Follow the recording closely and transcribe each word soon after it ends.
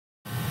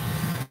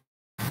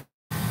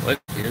What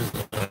is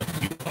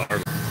our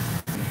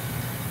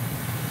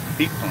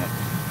heat pump?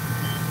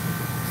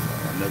 So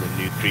another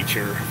new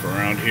creature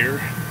around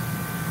here.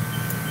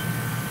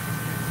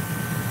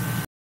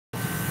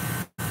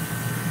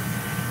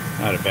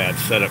 Not a bad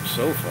setup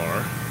so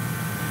far.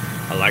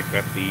 I like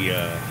that the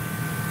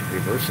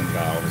reversing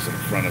valve is in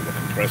front of the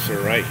compressor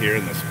right here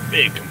in this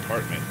big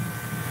compartment.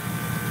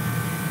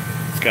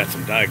 It's got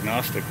some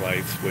diagnostic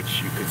lights,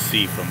 which you could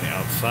see from the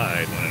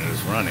outside when it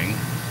is running.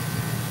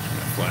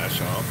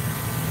 Flash off.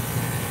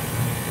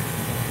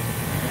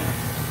 Yeah.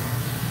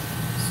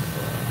 So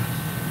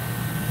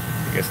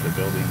I guess the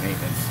building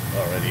maintenance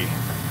already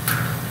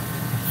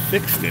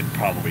fixed it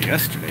probably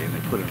yesterday, and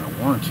they put in a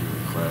warranty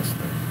request.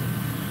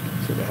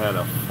 So they had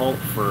a fault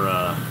for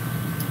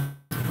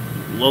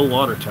low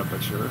water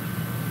temperature.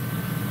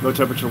 Low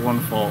temperature 1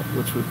 fault,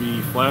 which would be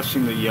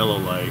flashing the yellow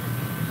light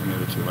and the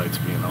other 2 lights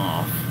being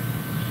off.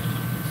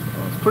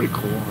 So it's pretty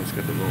cool. It's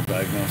got the little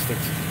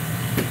diagnostics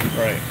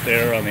right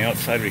there on the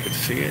outside. We could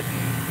see it.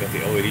 And got the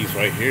LEDs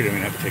right here. Didn't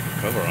even have to take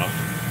the cover off.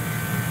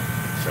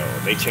 So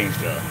they changed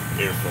the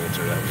air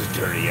filter. That was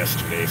dirty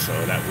yesterday, so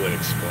that would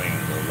explain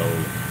the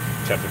low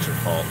temperature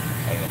fault.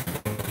 I don't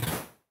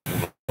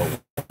know.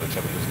 The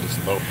temperature is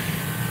just low.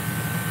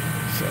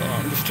 So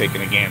I'm just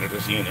taking a gander at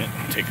this unit.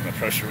 I'm taking the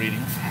pressure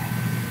readings.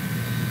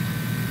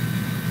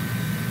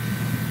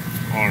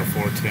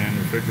 R410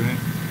 refrigerant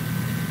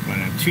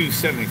running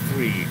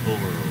 273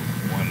 over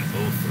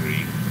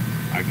 103.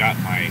 I got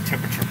my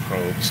temperature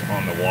probes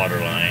on the water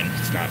line.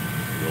 It's not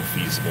real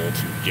feasible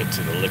to get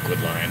to the liquid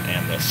line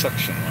and the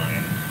suction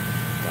line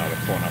without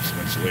pulling off some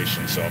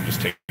insulation, so I'm just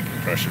taking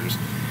pressures.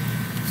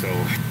 So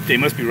they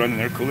must be running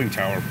their cooling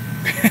tower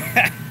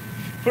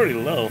pretty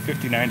low,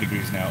 59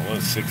 degrees now. It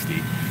was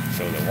 60.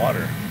 So the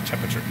water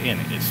temperature in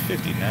is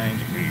 59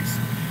 degrees,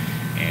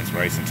 and it's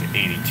rising to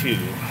 82,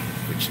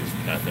 which is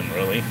nothing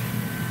really.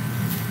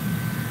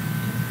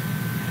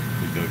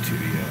 We go to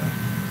the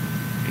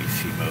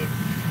AC mode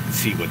and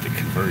see what the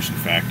conversion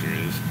factor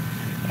is.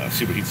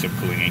 Superheat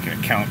subcooling ain't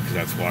going to count because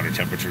that's water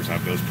temperatures I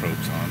have those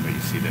probes on, but you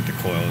see that the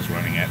coil is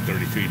running at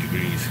 33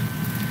 degrees,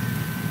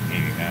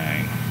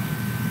 89.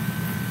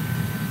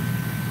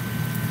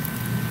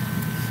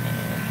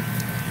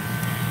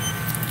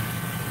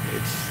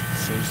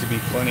 Seems to be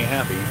plenty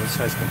happy. What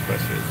size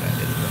compressor is that?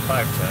 It is a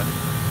 510.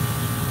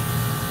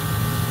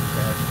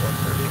 That's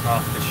 130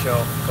 off the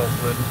shelf,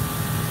 Copeland.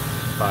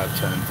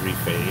 510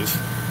 3-phase.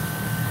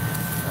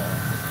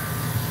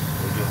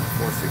 We're doing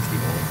 460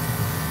 volt.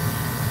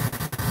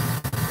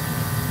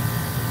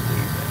 I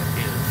believe that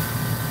is.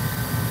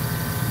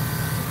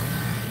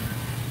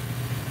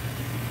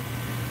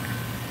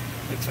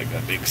 Looks like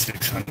a big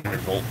 600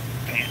 volt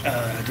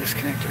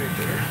disconnect right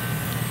there.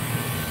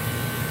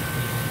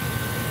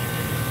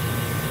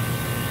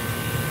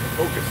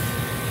 Focus.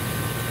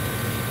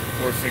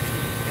 460.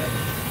 Yep.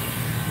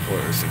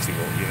 460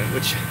 volt unit,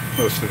 which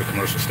most of the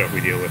commercial stuff we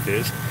deal with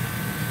is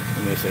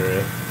in this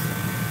area.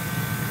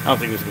 I don't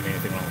think there's going to be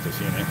anything wrong with this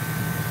unit.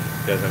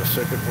 It does have a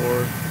circuit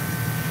board.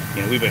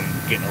 You know, we've been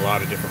getting a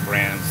lot of different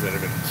brands that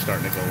have been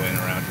starting to go in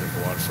around here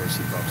for water source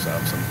heat pumps.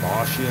 Some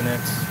Bosch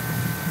units.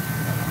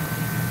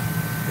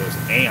 Those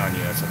Aeon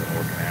units I've been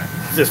working at.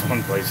 This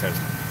one place has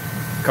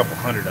a couple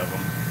hundred of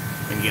them.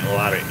 And getting a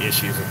lot of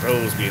issues with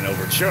those being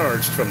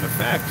overcharged from the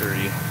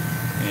factory.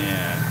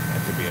 Yeah, that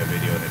could be a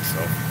video in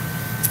itself.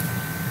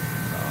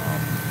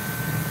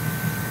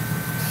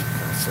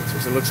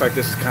 Sensors. It looks like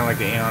this is kind of like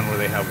the Aeon where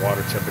they have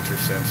water temperature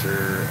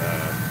sensor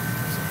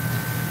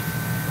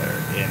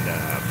and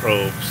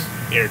probes,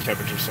 air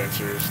temperature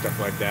sensors, stuff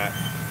like that.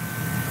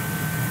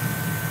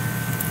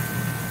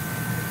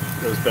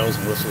 Those bells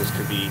and whistles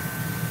could be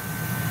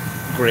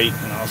great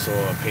and also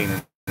a pain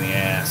in the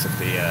ass if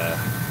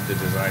the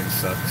design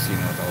sucks, you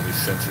know, with all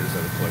these sensors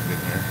that are plugged in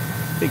here.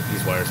 I think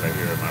these wires right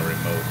here are my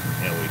remote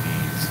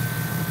LEDs.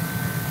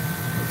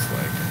 Looks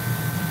like.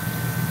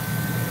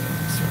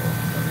 So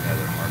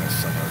another harness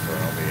somewhere for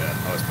all the.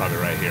 Oh, it's probably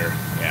right here.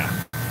 Yeah.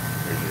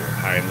 Here's your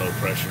high and low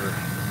pressure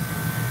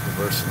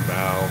reversing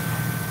valve.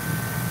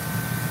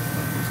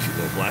 These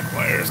 2 little black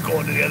wires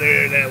going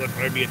together. That would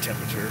probably be a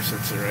temperature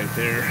sensor right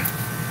there.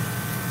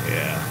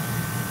 Yeah.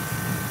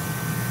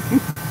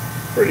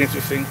 Pretty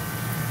interesting.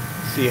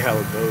 See how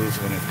it goes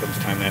when it comes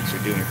time to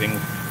actually do anything.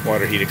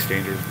 Water heat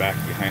exchanger is back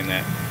behind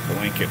that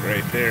blanket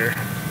right there.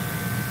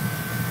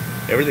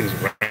 Everything's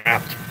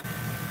wrapped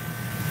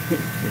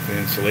with the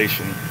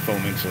insulation,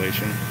 foam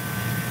insulation.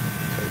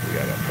 So we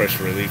got a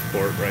pressure relief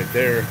port right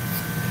there.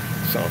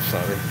 Soft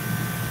solder.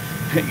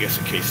 I guess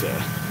in case you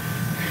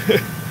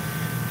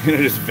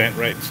know, just vent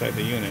right inside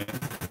the unit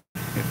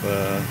if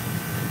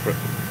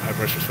high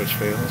pressure switch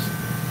fails.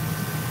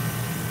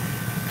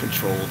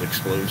 Controlled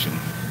explosion.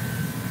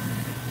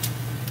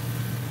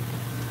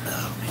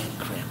 Oh man,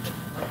 cramped.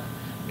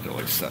 It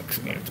always sucks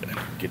when you have to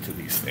get to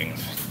these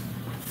things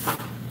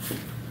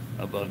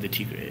above the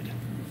T-grid.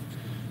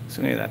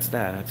 So anyway, that's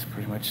that. That's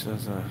pretty much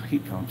those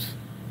heat pumps.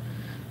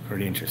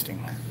 Pretty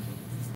interesting.